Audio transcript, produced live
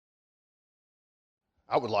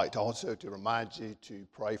I would like to also to remind you to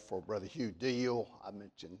pray for Brother Hugh Deal. I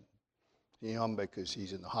mentioned him because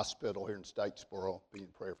he's in the hospital here in Statesboro. Be in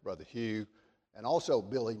prayer for Brother Hugh. And also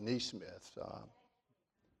Billy Neesmith.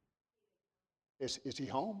 Is he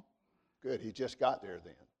home? Good. He just got there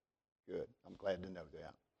then. Good. I'm glad to know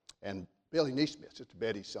that. And Billy Neesmith, Sister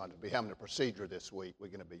Betty's son, will be having a procedure this week. We're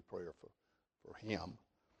going to be prayer for him.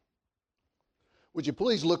 Would you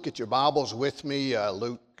please look at your Bibles with me,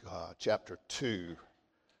 Luke chapter 2.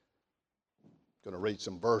 Going to read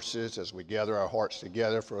some verses as we gather our hearts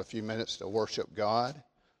together for a few minutes to worship God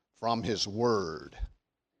from His Word.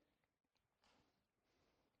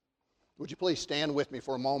 Would you please stand with me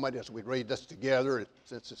for a moment as we read this together?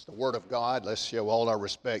 Since it's the Word of God, let's show all our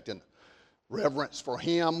respect and reverence for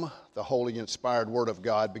Him, the holy inspired Word of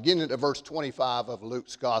God. Beginning at verse 25 of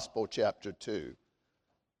Luke's Gospel, chapter 2.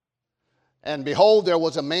 And behold, there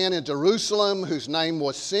was a man in Jerusalem whose name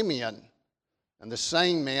was Simeon. And the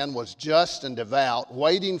same man was just and devout,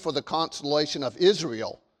 waiting for the consolation of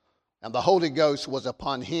Israel. And the Holy Ghost was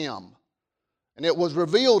upon him. And it was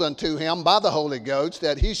revealed unto him by the Holy Ghost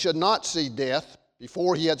that he should not see death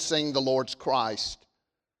before he had seen the Lord's Christ.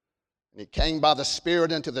 And he came by the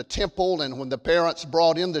Spirit into the temple, and when the parents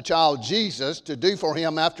brought in the child Jesus to do for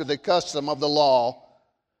him after the custom of the law,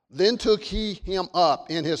 then took he him up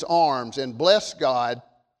in his arms and blessed God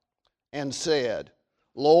and said,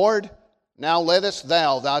 Lord, now lettest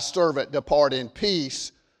thou thy servant depart in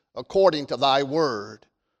peace according to thy word.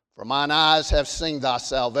 For mine eyes have seen thy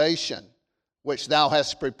salvation, which thou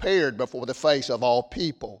hast prepared before the face of all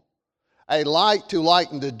people, a light to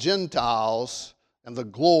lighten the Gentiles and the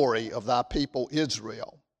glory of thy people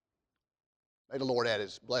Israel. May the Lord add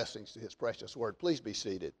his blessings to his precious word. Please be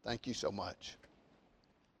seated. Thank you so much.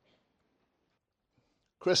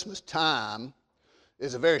 Christmas time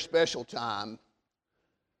is a very special time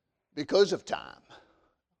because of time.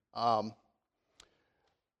 I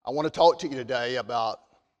want to talk to you today about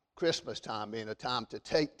Christmas time being a time to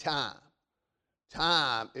take time.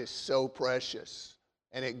 Time is so precious,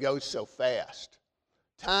 and it goes so fast.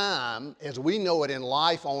 Time, as we know it in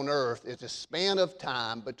life on earth, is a span of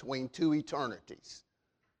time between two eternities.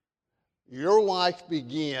 Your life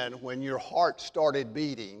began when your heart started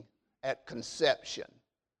beating at conception.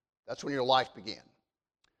 That's when your life began.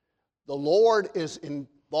 The Lord is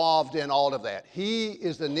involved in all of that. He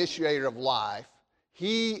is the initiator of life.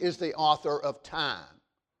 He is the author of time.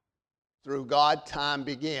 Through God, time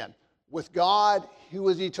began. With God, who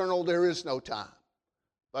is eternal, there is no time.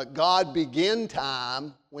 But God began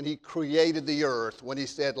time when He created the earth. When He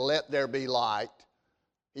said, let there be light,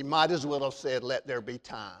 He might as well have said, let there be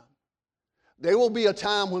time. There will be a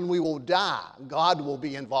time when we will die. God will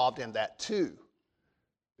be involved in that too,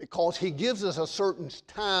 because He gives us a certain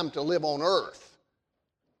time to live on earth.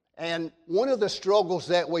 And one of the struggles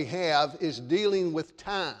that we have is dealing with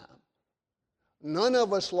time. None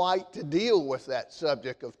of us like to deal with that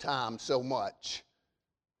subject of time so much.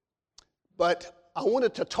 But I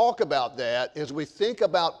wanted to talk about that as we think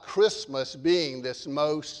about Christmas being this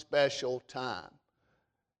most special time.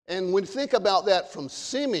 And we think about that from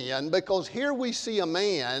Simeon, because here we see a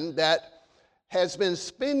man that has been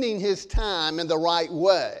spending his time in the right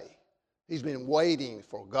way. He's been waiting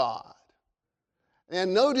for God.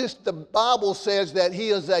 And notice the Bible says that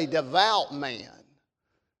he is a devout man.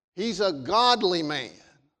 He's a godly man.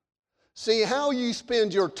 See, how you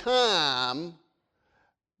spend your time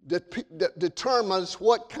determines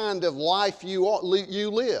what kind of life you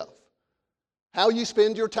live. How you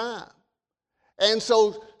spend your time. And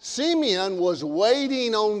so Simeon was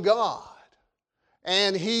waiting on God.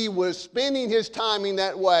 And he was spending his time in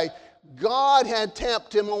that way. God had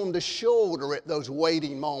tapped him on the shoulder at those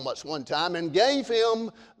waiting moments one time and gave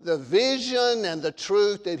him the vision and the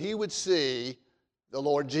truth that he would see the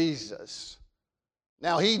Lord Jesus.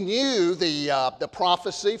 Now, he knew the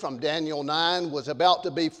prophecy from Daniel 9 was about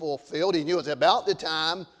to be fulfilled. He knew it was about the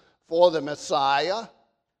time for the Messiah.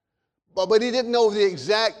 But he didn't know the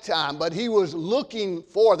exact time. But he was looking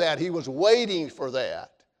for that. He was waiting for that.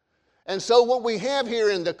 And so what we have here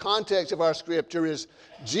in the context of our scripture is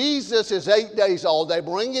Jesus is 8 days old. They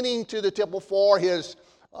bring him to the temple for his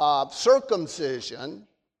circumcision.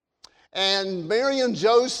 And Mary and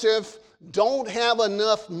Joseph don't have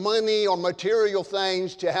enough money or material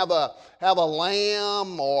things to have a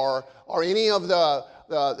lamb or any of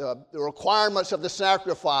the requirements of the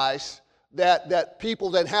sacrifice that people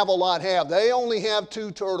that have a lot have. They only have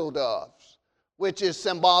 2 turtle doves, which is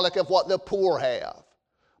symbolic of what the poor have.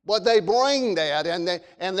 But they bring that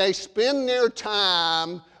and they spend their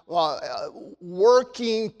time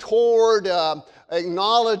working toward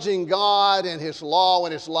acknowledging God and His law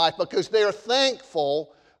in His life because they're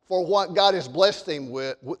thankful for what God has blessed them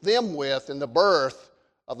with in the birth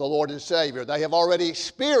of the Lord and Savior. They have already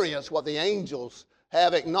experienced what the angels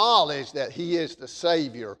have acknowledged, that He is the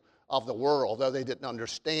Savior of the world, though they didn't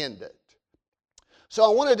understand it. So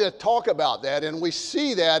I wanted to talk about that, and we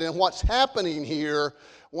see that in what's happening here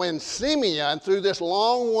when Simeon, through this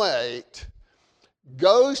long wait,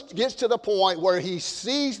 gets to the point where he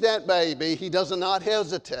sees that baby. He does not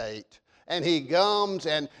hesitate, and he comes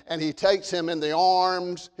and he takes him in his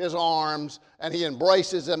arms, and he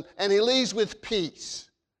embraces him, and he leaves with peace.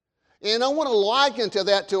 And I want to liken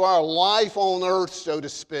to our life on earth, so to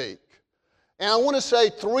speak. And I want to say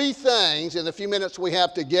three things in the few minutes we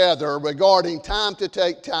have together regarding time to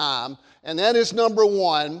take time. And that is, number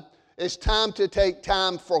one, it's time to take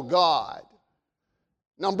time for God.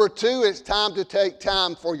 Number two, it's time to take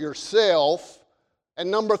time for yourself.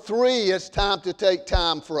 And number three, it's time to take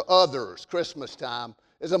time for others. Christmas time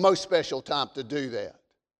is the most special time to do that.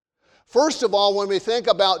 First of all, when we think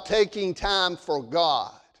about taking time for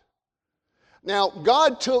God. Now,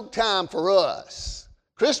 God took time for us.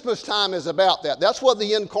 Christmas time is about that. That's what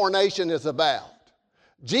the incarnation is about.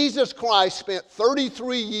 Jesus Christ spent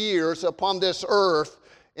 33 years upon this earth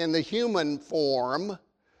in the human form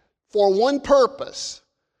for one purpose: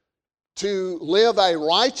 to live a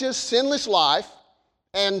righteous, sinless life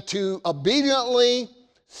and to obediently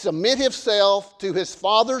submit Himself to His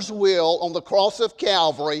Father's will on the cross of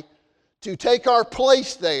Calvary, to take our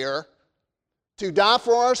place there, to die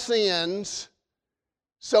for our sins,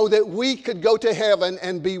 so that we could go to heaven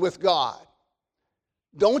and be with God.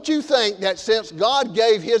 Don't you think that since God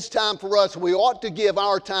gave His time for us, we ought to give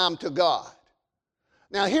our time to God?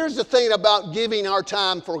 Now, here's the thing about giving our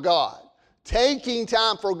time for God. Taking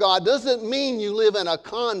time for God doesn't mean you live in a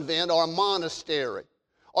convent or a monastery,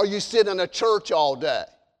 or you sit in a church all day.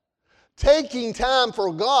 Taking time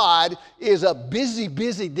for God is a busy,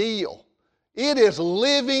 busy deal. It is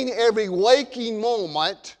living every waking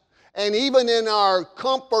moment, and even in our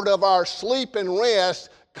comfort of our sleep and rest,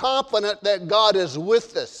 confident that God is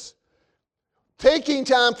with us. Taking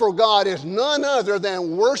time for God is none other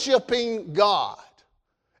than worshiping God.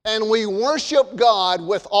 And we worship God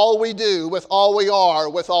with all we do, with all we are,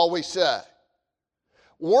 with all we say.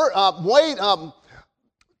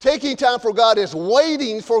 Taking time for God is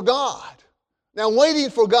waiting for God. Now, waiting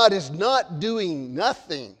for God is not doing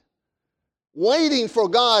nothing. Waiting for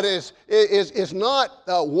God is not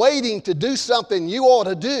waiting to do something you ought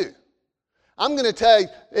to do. I'm going to tell you,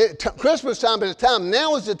 Christmas time is the time.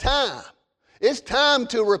 Now is the time. It's time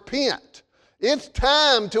to repent. It's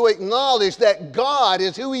time to acknowledge that God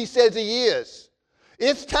is who He says He is.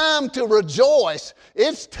 It's time to rejoice.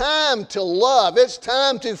 It's time to love. It's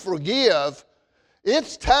time to forgive.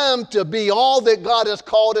 It's time to be all that God has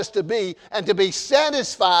called us to be, and to be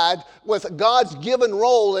satisfied with God's given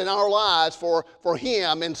role in our lives for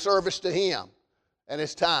Him, in service to Him. And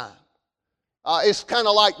it's time. It's kind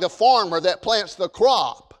of like the farmer that plants the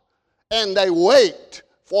crop, and they wait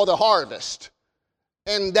for the harvest.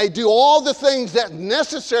 And they do all the things that's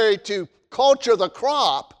necessary to culture the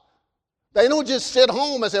crop. They don't just sit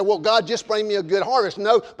home and say, well, God, just bring me a good harvest.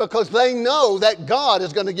 No, because they know that God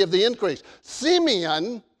is going to give the increase.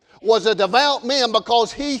 Simeon was a devout man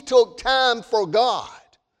because he took time for God.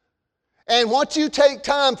 And what you take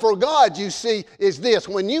time for God, you see, is this.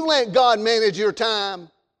 When you let God manage your time,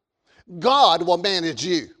 God will manage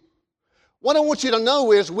you. What I want you to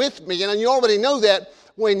know is, with me, and you already know that,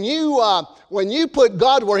 when you put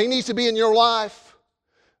God where He needs to be in your life,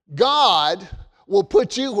 God will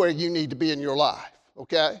put you where you need to be in your life,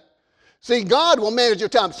 okay? See, God will manage your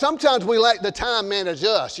time. Sometimes we let the time manage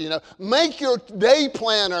us, you know. Make your day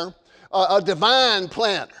planner a divine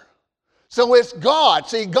planner. So it's God.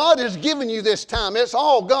 See, God has given you this time. It's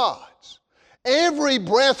all God's. Every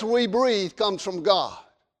breath we breathe comes from God.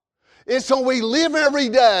 And so we live every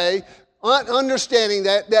day understanding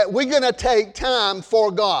that we're going to take time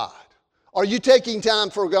for God. Are you taking time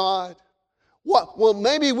for God? What? Well,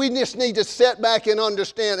 maybe we just need to sit back and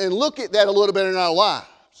understand and look at that a little bit in our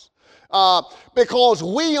lives. Because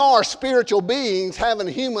we are spiritual beings having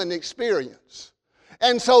human experience.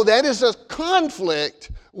 And so that is a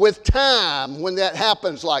conflict with time when that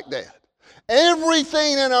happens like that.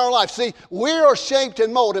 Everything in our life. See, we are shaped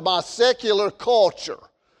and molded by secular culture.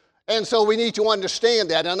 And so we need to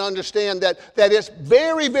understand that, and understand that it's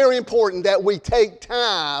very, very important that we take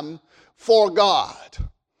time for God.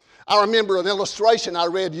 I remember an illustration I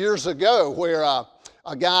read years ago where a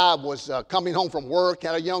guy was coming home from work,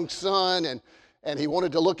 had a young son, and he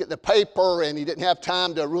wanted to look at the paper, and he didn't have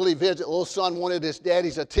time to really visit. The little son wanted his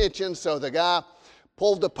daddy's attention, so the guy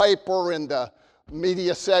pulled the paper in the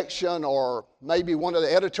media section or maybe one of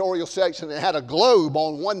the editorial sections. It had a globe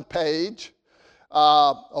on one page,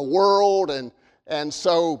 a world, and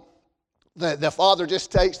so the father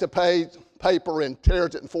just takes the paper and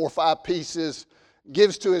tears it in 4 or 5 pieces,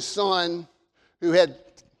 gives to his son who had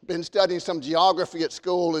been studying some geography at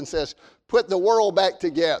school, and says, put the world back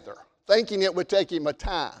together, thinking it would take him a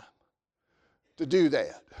time to do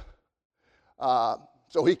that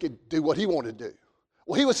so he could do what he wanted to do.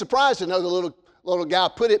 Well, he was surprised to know the little guy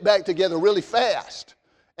put it back together really fast.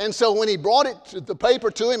 And so when he brought the paper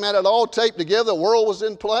to him, had it all taped together, the world was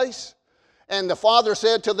in place. And the father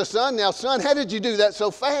said to the son, now, son, how did you do that so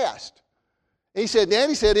fast? He said,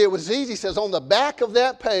 Daddy said it was easy. He says, on the back of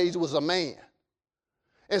that page was a man.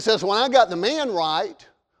 It says, when I got the man right,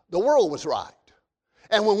 the world was right.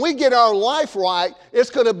 And when we get our life right, it's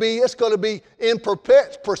going to be in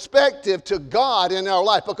perspective to God in our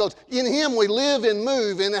life, because in Him we live and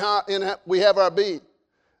move, we have our being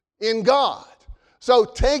in God. So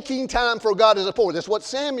taking time for God is important. That's what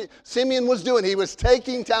Simeon was doing. He was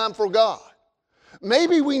taking time for God.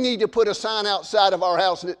 Maybe we need to put a sign outside of our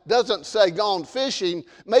house that doesn't say gone fishing.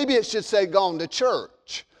 Maybe it should say gone to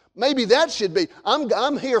church. Maybe that should be,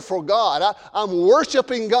 I'm here for God. I'm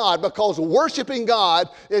worshiping God, because worshiping God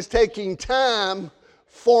is taking time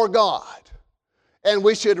for God. And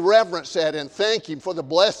we should reverence that and thank Him for the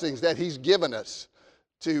blessings that He's given us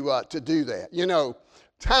to do that. You know,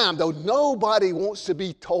 time, though, nobody wants to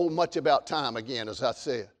be told much about time again, as I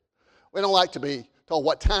said. We don't like to be told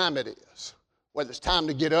what time it is, whether it's time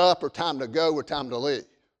to get up or time to go or time to leave.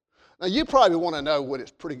 Now, you probably want to know when it's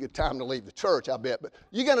a pretty good time to leave the church, I bet. But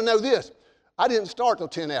you got to know this. I didn't start till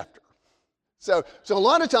 10 after. So a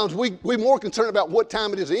lot of times we're more concerned about what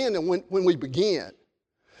time it is in than when we begin.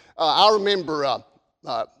 I remember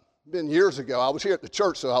been years ago, I was here at the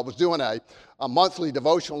church, so I was doing a monthly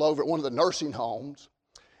devotional over at one of the nursing homes.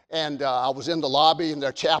 And I was in the lobby in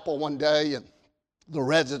their chapel one day, and the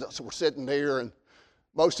residents were sitting there, and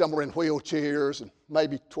most of them were in wheelchairs, and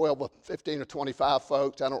maybe 12 or 15 or 25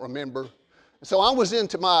 folks, I don't remember. And so I was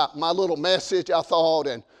into my little message, I thought,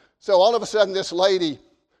 and so all of a sudden this lady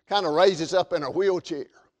kind of raises up in her wheelchair,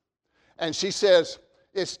 and she says,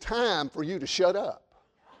 it's time for you to shut up.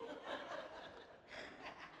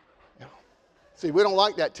 See, we don't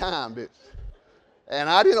like that time bit. And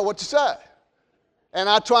I didn't know what to say. And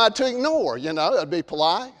I tried to ignore, it'd be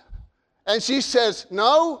polite. And she says,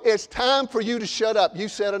 no, it's time for you to shut up. You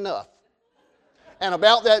said enough. And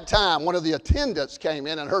about that time, one of the attendants came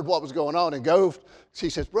in and heard what was going on, and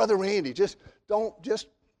she says, Brother Randy, don't,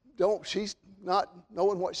 she's not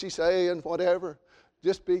knowing what she's saying, whatever.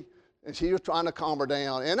 And she was trying to calm her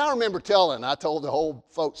down. And I remember I told the whole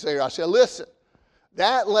folks there, I said, listen,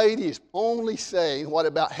 that lady is only saying what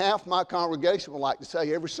about half my congregation would like to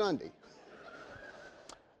say every Sunday.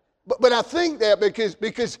 But I think that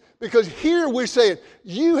because here we're saying,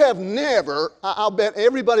 you have never, I'll bet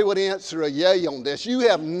everybody would answer a yay on this, you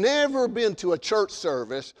have never been to a church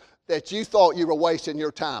service that you thought you were wasting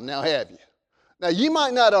your time. Now, have you? Now, you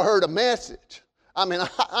might not have heard a message. I mean,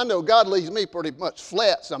 I know God leaves me pretty much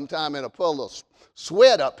flat sometime in a puddle of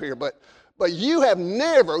sweat up here, but you have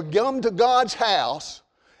never come to God's house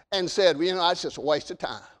and said, well, it's just a waste of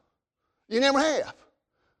time. You never have.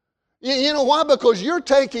 You know why? Because you're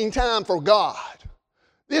taking time for God.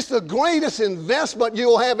 This is the greatest investment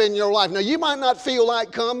you'll have in your life. Now, you might not feel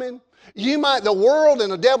like coming. The world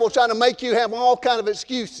and the devil trying to make you have all kind of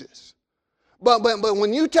excuses. But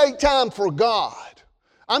when you take time for God,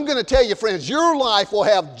 I'm going to tell you, friends, your life will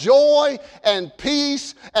have joy and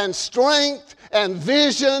peace and strength and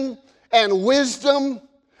vision and wisdom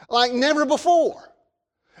like never before.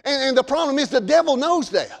 And the problem is the devil knows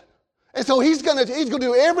that. And so he's going to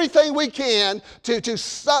do everything we can to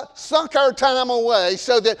suck our time away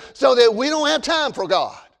so that we don't have time for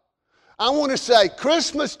God. I want to say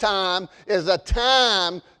Christmas time is a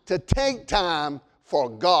time to take time for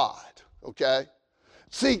God, okay?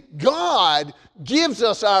 See, God gives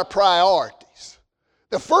us our priorities.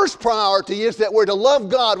 The first priority is that we're to love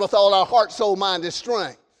God with all our heart, soul, mind, and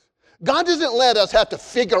strength. God doesn't let us have to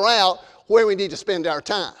figure out where we need to spend our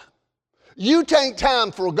time. You take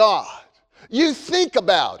time for God. You think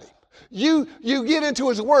about Him. You get into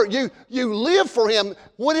His Word. You live for Him.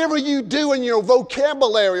 Whatever you do in your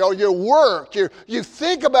vocabulary or your work, you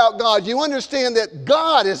think about God. You understand that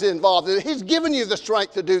God is involved. That He's given you the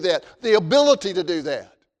strength to do that, the ability to do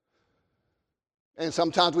that. And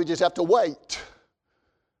sometimes we just have to wait.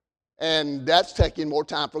 And that's taking more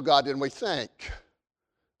time for God than we think.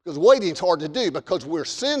 Because waiting's hard to do because we're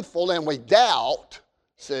sinful and we doubt,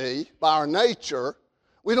 see, by our nature.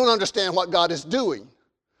 We don't understand what God is doing.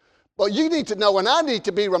 But you need to know, and I need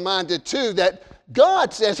to be reminded too, that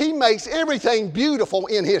God says He makes everything beautiful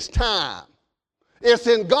in His time. It's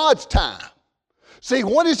in God's time. See,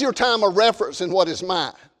 what is your time of reference and what is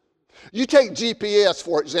mine? You take GPS,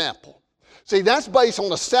 for example. See, that's based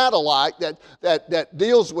on a satellite that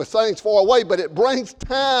deals with things far away, but it brings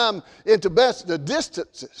time into the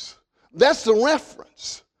distances. That's the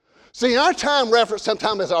reference. See, our time reference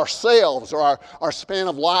sometimes is ourselves or our span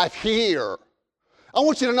of life here. I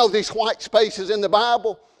want you to know these white spaces in the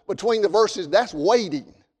Bible between the verses, that's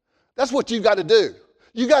waiting. That's what you've got to do.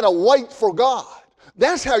 You got to wait for God.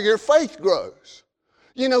 That's how your faith grows.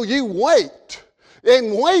 You know, you wait.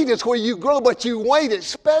 And wait is where you grow, but you wait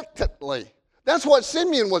expectantly. That's what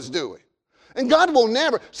Simeon was doing. And God will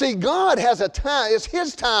never, see, God has a time, it's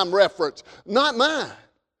His time reference, not mine.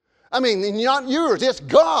 I mean, not yours, it's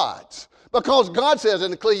God's. Because God says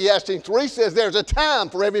in Ecclesiastes 3, says there's a time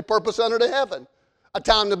for every purpose under the heaven. A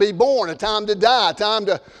time to be born, a time to die, a time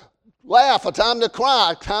to laugh, a time to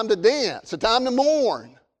cry, a time to dance, a time to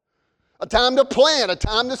mourn, a time to plant, a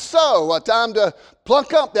time to sow, a time to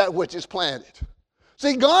pluck up that which is planted.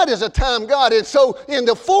 See, God is a time God. And so in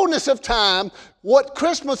the fullness of time, what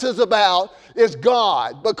Christmas is about is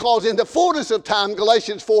God. Because in the fullness of time,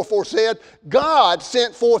 Galatians 4:4 said, God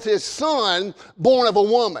sent forth His Son, born of a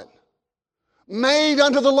woman, made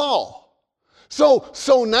under the law. So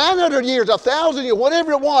 900 years, 1,000 years,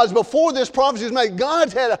 whatever it was, before this prophecy was made,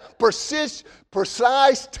 God's had a precise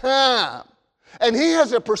time. And He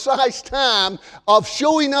has a precise time of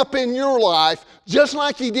showing up in your life, just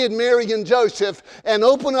like He did Mary and Joseph, and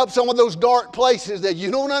open up some of those dark places that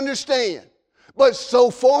you don't understand. But so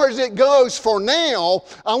far as it goes for now,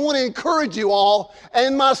 I want to encourage you all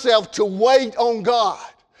and myself to wait on God.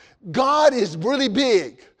 God is really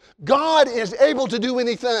big. God is able to do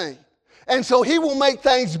anything. And so He will make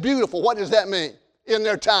things beautiful. What does that mean? In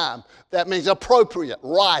their time. That means appropriate,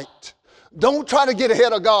 right. Don't try to get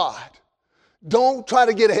ahead of God. Don't try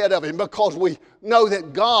to get ahead of Him, because we know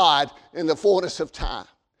that God, in the fullness of time,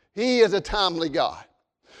 He is a timely God.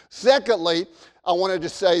 Secondly, I wanted to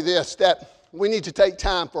say this, that we need to take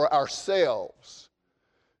time for ourselves.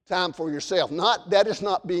 Time for yourself. That is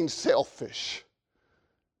not being selfish.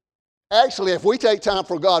 Actually, if we take time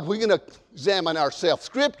for God, we're going to examine ourselves.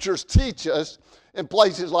 Scriptures teach us in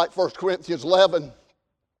places like 1 Corinthians 11,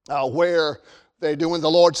 where they're doing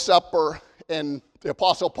the Lord's Supper, and the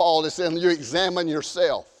Apostle Paul is saying, you examine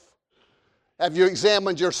yourself. Have you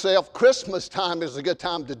examined yourself? Christmas time is a good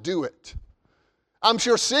time to do it. I'm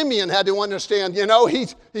sure Simeon had to understand, you know,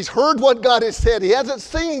 he's heard what God has said. He hasn't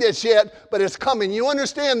seen this yet, but it's coming. You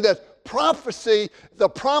understand that prophecy, the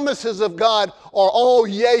promises of God are all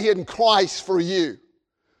yea in Christ for you.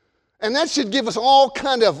 And that should give us all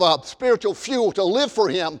kind of spiritual fuel to live for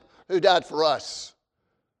Him who died for us.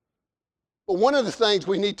 But one of the things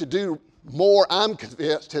we need to do more, I'm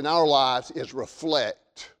convinced, in our lives is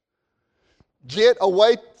reflect. Get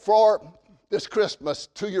away for this Christmas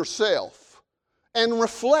to yourself and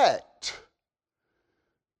reflect.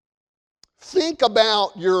 Think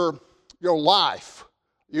about your life,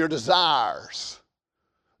 your desires,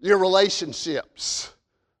 your relationships,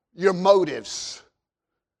 your motives.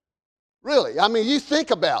 Really, I mean, you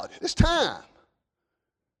think about it. It's time.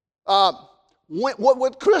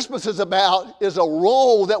 What Christmas is about is a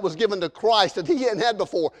role that was given to Christ that He hadn't had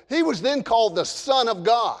before. He was then called the Son of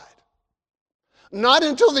God. Not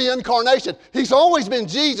until the incarnation. He's always been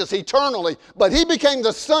Jesus eternally, but He became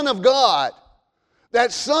the Son of God.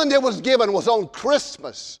 That Son that was given was on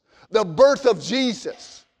Christmas, the birth of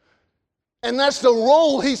Jesus. And that's the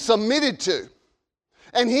role He submitted to.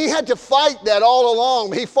 And He had to fight that all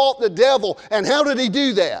along. He fought the devil. And how did He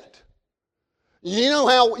do that? You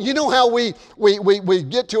know how we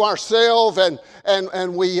get to ourselves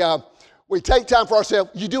and we take time for ourselves.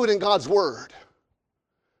 You do it in God's Word.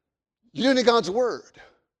 You do it in God's Word.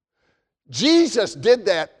 Jesus did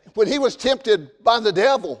that when He was tempted by the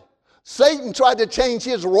devil. Satan tried to change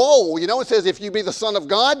His role. You know, it says if you be the Son of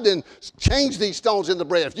God, then change these stones into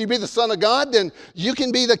bread. If you be the Son of God, then you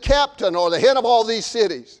can be the captain or the head of all these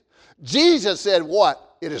cities. Jesus said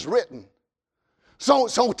what? It is written. So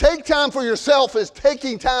take time for yourself is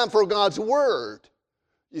taking time for God's Word.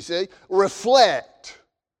 You see? Reflect.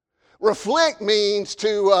 Reflect means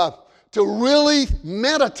to really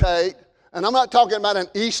meditate, and I'm not talking about an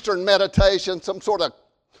Eastern meditation, some sort of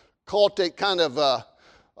cultic kind of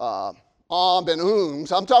and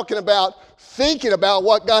ums. I'm talking about thinking about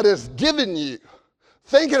what God has given you,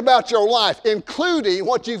 thinking about your life, including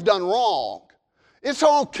what you've done wrong, It's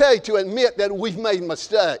okay to admit that we've made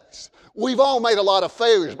mistakes. We've all made a lot of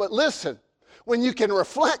failures. But listen, when you can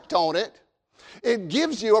reflect on it, it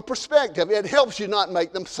gives you a perspective. It helps you not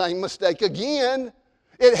make the same mistake again.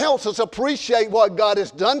 It helps us appreciate what God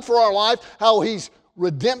has done for our life, how His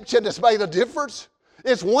redemption has made a difference.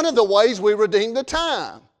 It's one of the ways we redeem the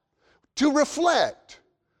time, to reflect.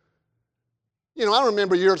 You know, I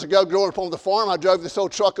remember years ago growing up on the farm, I drove this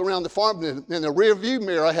old truck around the farm, and in the rear view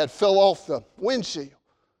mirror I had fell off the windshield.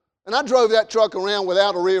 And I drove that truck around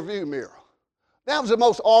without a rear view mirror. That was the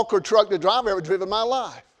most awkward truck to drive I've ever driven in my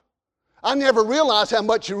life. I never realized how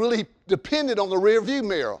much you really depended on the rear view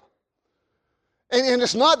mirror. And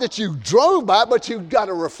it's not that you drove by it, but you've got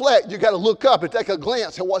to reflect. You've got to look up and take a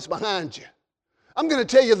glance at what's behind you. I'm going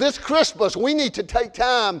to tell you, this Christmas, we need to take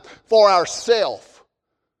time for ourselves.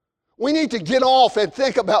 We need to get off and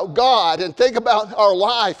think about God and think about our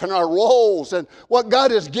life and our roles and what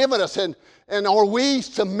God has given us. And are we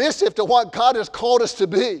submissive to what God has called us to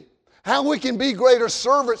be? How we can be greater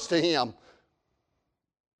servants to Him.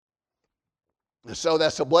 And so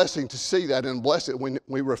that's a blessing to see that, and bless it when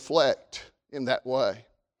we reflect in that way.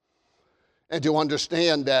 And to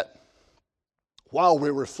understand that while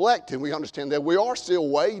we're reflecting, we understand that we are still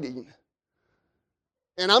waiting.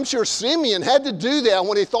 And I'm sure Simeon had to do that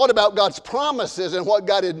when he thought about God's promises and what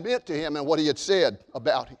God had meant to him and what He had said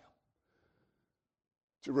about him.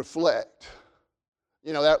 To reflect.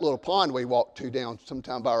 You know, that little pond we walked to down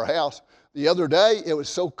sometime by our house, the other day, it was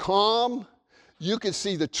so calm, you could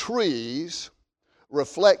see the trees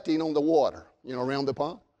reflecting on the water, you know, around the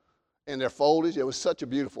pond. And their foliage, it was such a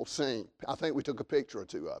beautiful scene. I think we took a picture or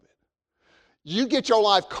two of it. You get your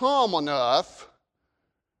life calm enough,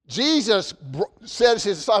 Jesus said to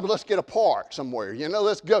His disciples, let's get apart somewhere, you know,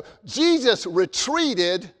 let's go. Jesus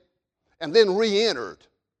retreated and then re-entered.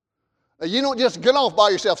 Now, you don't just get off by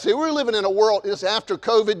yourself. See, we're living in a world, this after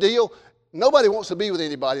COVID deal, nobody wants to be with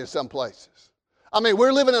anybody in some places. I mean,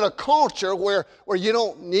 we're living in a culture where you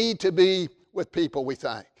don't need to be with people, we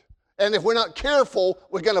think. And if we're not careful,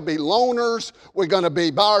 we're going to be loners, we're going to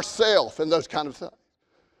be by ourselves and those kind of things.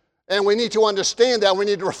 And we need to understand that. We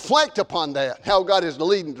need to reflect upon that, how God is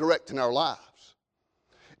leading and directing our lives.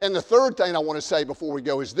 And the third thing I want to say before we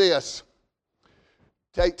go is this.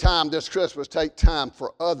 Take time this Christmas, take time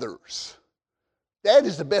for others. That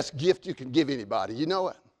is the best gift you can give anybody. You know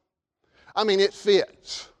it? I mean, it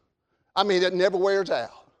fits. I mean, it never wears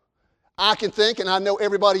out. I can think, and I know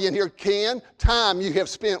everybody in here can, time you have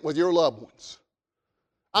spent with your loved ones.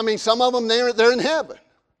 I mean, some of them, they're in heaven.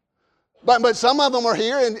 But some of them are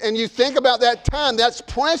here, and you think about that time. That's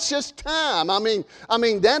precious time. I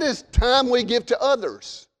mean, that is time we give to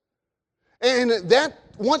others. And that,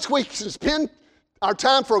 once we spend our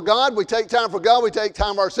time for God, we take time for God, we take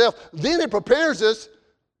time for ourselves, then it prepares us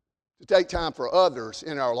to take time for others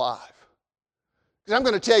in our life. Because I'm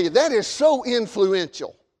going to tell you, that is so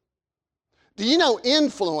influential. Do you know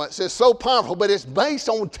influence is so powerful, but it's based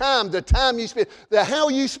on time, the time you spend. How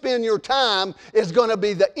you spend your time is going to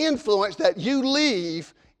be the influence that you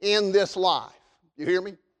leave in this life. You hear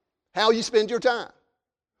me? How you spend your time.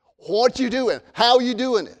 What you doing. How you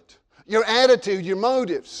doing it. Your attitude, your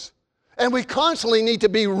motives. And we constantly need to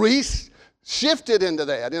be shifted into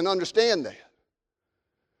that and understand that.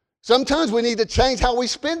 Sometimes we need to change how we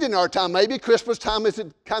spend in our time. Maybe Christmas time is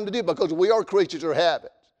the time to do it because we are creatures of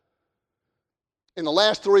habit. In the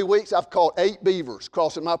last 3 weeks, I've caught 8 beavers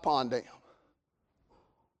crossing my pond dam.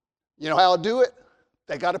 You know how I do it?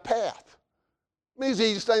 They got a path. I mean, it's the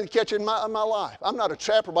easiest thing to catch in my life. I'm not a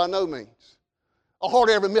trapper by no means. I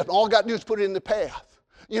hardly ever miss. All I got to do is put it in the path.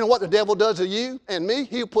 You know what the devil does to you and me?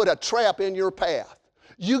 He'll put a trap in your path.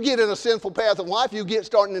 You get in a sinful path of life, you get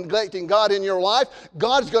starting neglecting God in your life,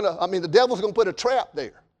 the devil's going to put a trap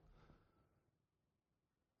there.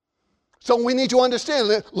 So we need to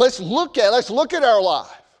understand, let's look at our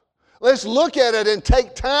life. Let's look at it and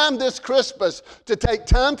take time this Christmas to take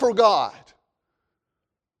time for God,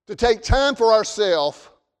 to take time for ourselves,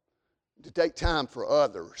 to take time for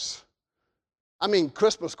others. I mean,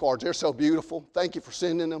 Christmas cards, they're so beautiful. Thank you for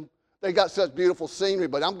sending them. They got such beautiful scenery,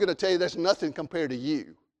 but I'm going to tell you there's nothing compared to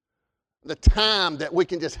you. The time that we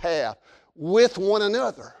can just have with one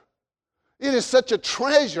another. It is such a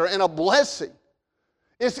treasure and a blessing.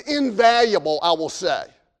 It's invaluable, I will say.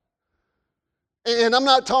 And I'm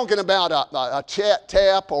not talking about a chat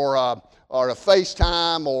tap or a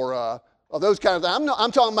FaceTime or those kind of things.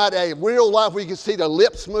 I'm talking about a real life where you can see the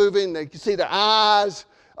lips moving, you can see the eyes,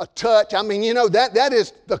 a touch. I mean, you know, that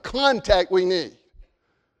is the contact we need.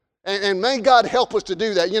 And may God help us to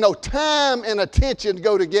do that. You know, time and attention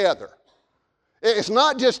go together. It's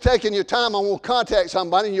not just taking your time, I want to contact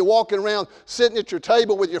somebody, and you're walking around sitting at your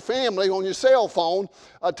table with your family on your cell phone,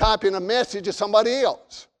 typing a message to somebody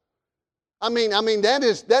else. I mean, that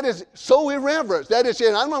is so irreverent. That is,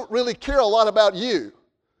 I don't really care a lot about you.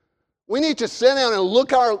 We need to sit down and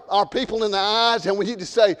look our people in the eyes, and we need to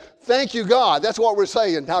say, thank you, God. That's what we're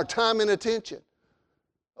saying, our time and attention.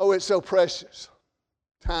 Oh, it's so precious.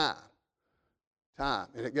 Time.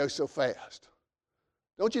 And it goes so fast.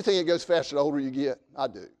 Don't you think it goes faster the older you get? I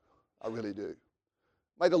do. I really do.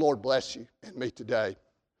 May the Lord bless you and me today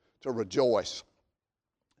to rejoice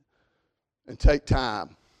and take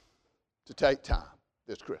time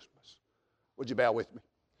this Christmas. Would you bow with me?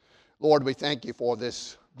 Lord, we thank you for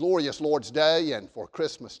this glorious Lord's Day and for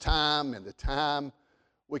Christmas time and the time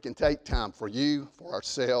we can take time for you, for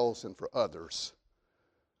ourselves, and for others.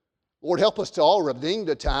 Lord, help us to all redeem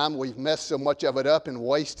the time. We've messed so much of it up and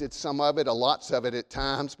wasted some of it, lots of it at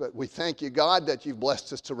times, but we thank you, God, that you've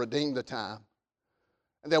blessed us to redeem the time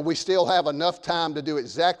and that we still have enough time to do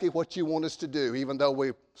exactly what you want us to do, even though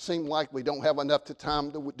we seem like we don't have enough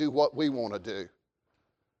time to do what we want to do.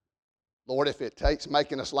 Lord, if it takes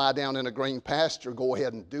making us lie down in a green pasture, go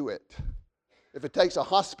ahead and do it. If it takes a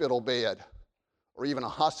hospital bed or even a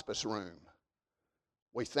hospice room,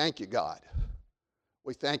 we thank you, God.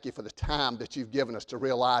 We thank you for the time that you've given us to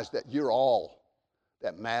realize that you're all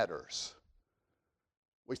that matters.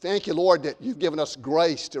 We thank you, Lord, that you've given us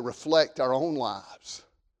grace to reflect our own lives,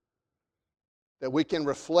 that we can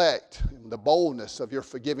reflect the boldness of your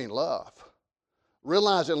forgiving love,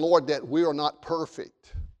 realizing, Lord, that we are not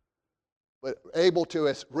perfect, but able to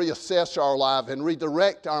reassess our life and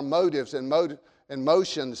redirect our motives and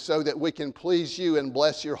motions so that we can please you and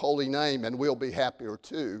bless your holy name, and we'll be happier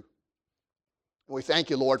too. We thank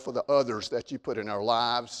you, Lord, for the others that you put in our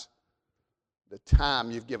lives, the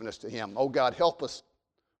time you've given us to him. Oh, God, help us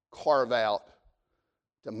carve out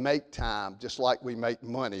to make time just like we make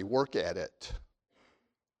money. Work at it.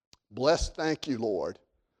 Thank you, Lord,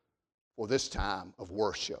 for this time of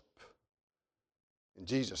worship. In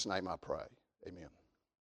Jesus' name I pray. Amen.